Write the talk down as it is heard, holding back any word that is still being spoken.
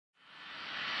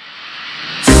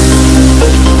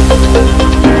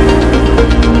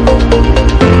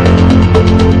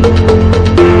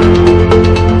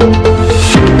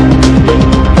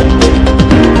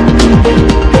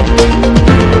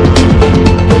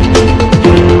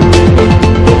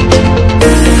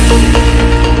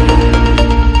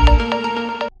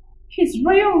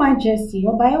Majesty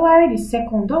Oba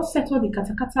II don settle the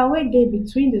katakata wey dey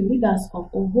between the leaders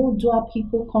of Ohodua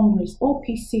People Congress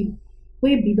 (OPC)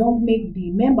 wey bin don make the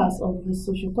members of the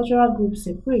socio-cultural group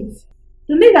separate.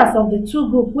 The leaders of the two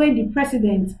groups wey the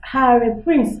President Hare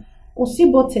Prince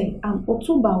Osibote and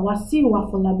Otuba Wasiu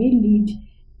Afolabi lead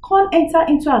con enter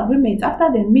into agreement after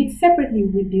dem meet separately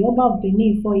with the Oba of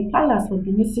Benin for a palace for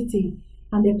Benin City,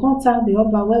 and dem con thank the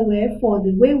Oba well for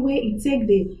the way e take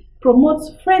dey promote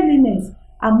friendliness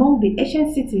among the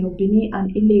ancient city of Benin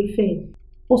and Ile-Ife.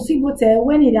 Osibote,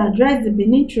 when he addressed the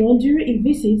Benin throne during a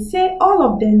visit, say all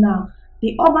of them na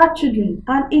the Oba children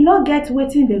and e no get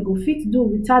wetin dem go fit do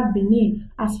without Benin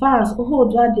as far as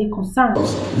Ohodua dey concerned.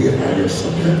 We are your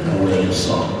subject and we are your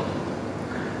son.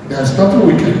 There's nothing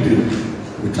we can do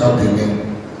without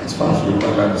Benin as far as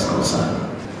Yoruba is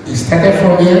concerned. He started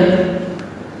from here,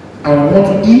 and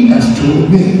what he has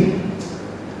told me,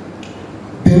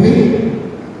 Benin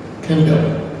Kingdom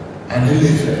and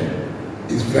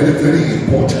Ile-Ife is very, very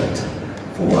important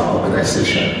for our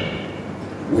organization.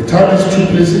 Without these two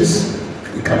places,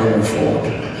 we cannot move forward.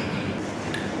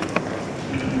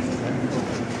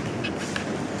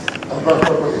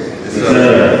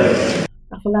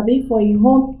 Afolabi for im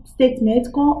own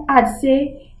statement con add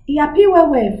say he happy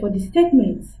well for the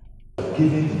statement.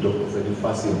 Giving Dr. Freddy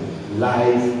Fassim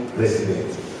live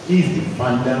president. He is the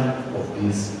founder of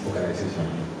this organization.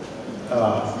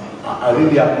 I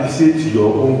really appreciate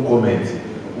your own comment.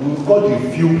 We call the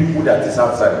few people that is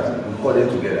outside, we call them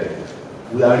together.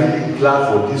 We are really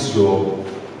glad for this your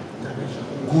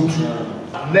good.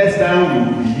 Next time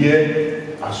we will be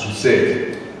here, as you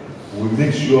said, we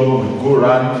make sure we go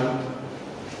around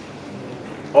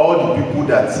all the people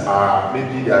that are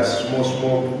maybe their small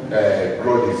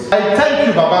grudges. I thank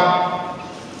you, Baba,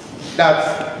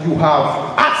 that you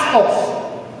have asked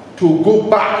us to go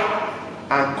back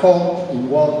and come in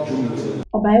one unity.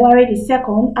 Oba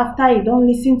II, after he don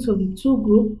listen to the two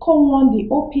groups, come warn the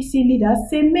OPC leaders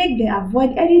say make dem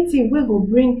avoid anything wey go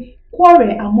bring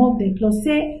quarrel among them, plus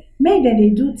say make dem dey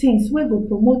do things wey go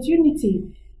promote unity,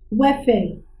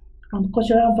 welfare and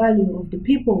cultural value of the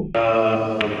people.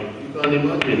 You can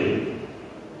imagine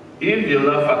if the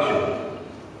other faction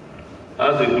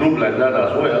has a group like that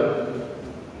as well,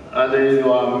 and then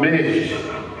you are merged,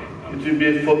 it will be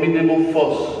a formidable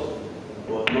force.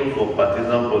 But not for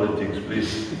partisan politics,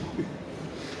 please.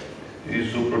 It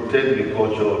is to protect the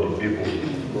culture of the people,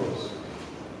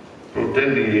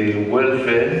 protect the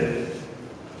welfare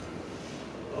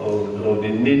of the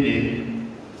needy,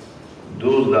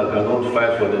 those that cannot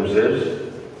fight for themselves,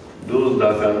 those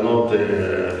that cannot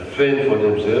fend for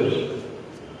themselves.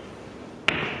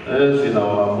 Hence, in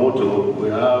our motto, we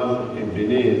have in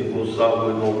Benin,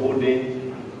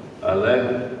 holding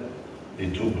alike the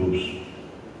two groups,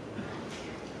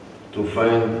 to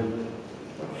find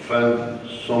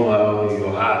somehow in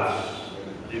your hearts,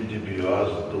 deep in your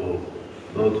hearts,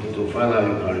 to find how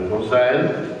you can reconcile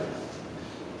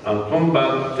and come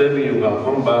back, tell me you can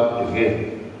come back again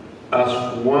as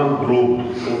one group,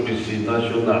 OPC,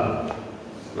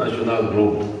 national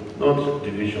group, not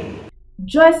division.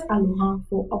 Joyce Alohan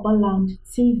for Oberland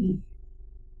TV.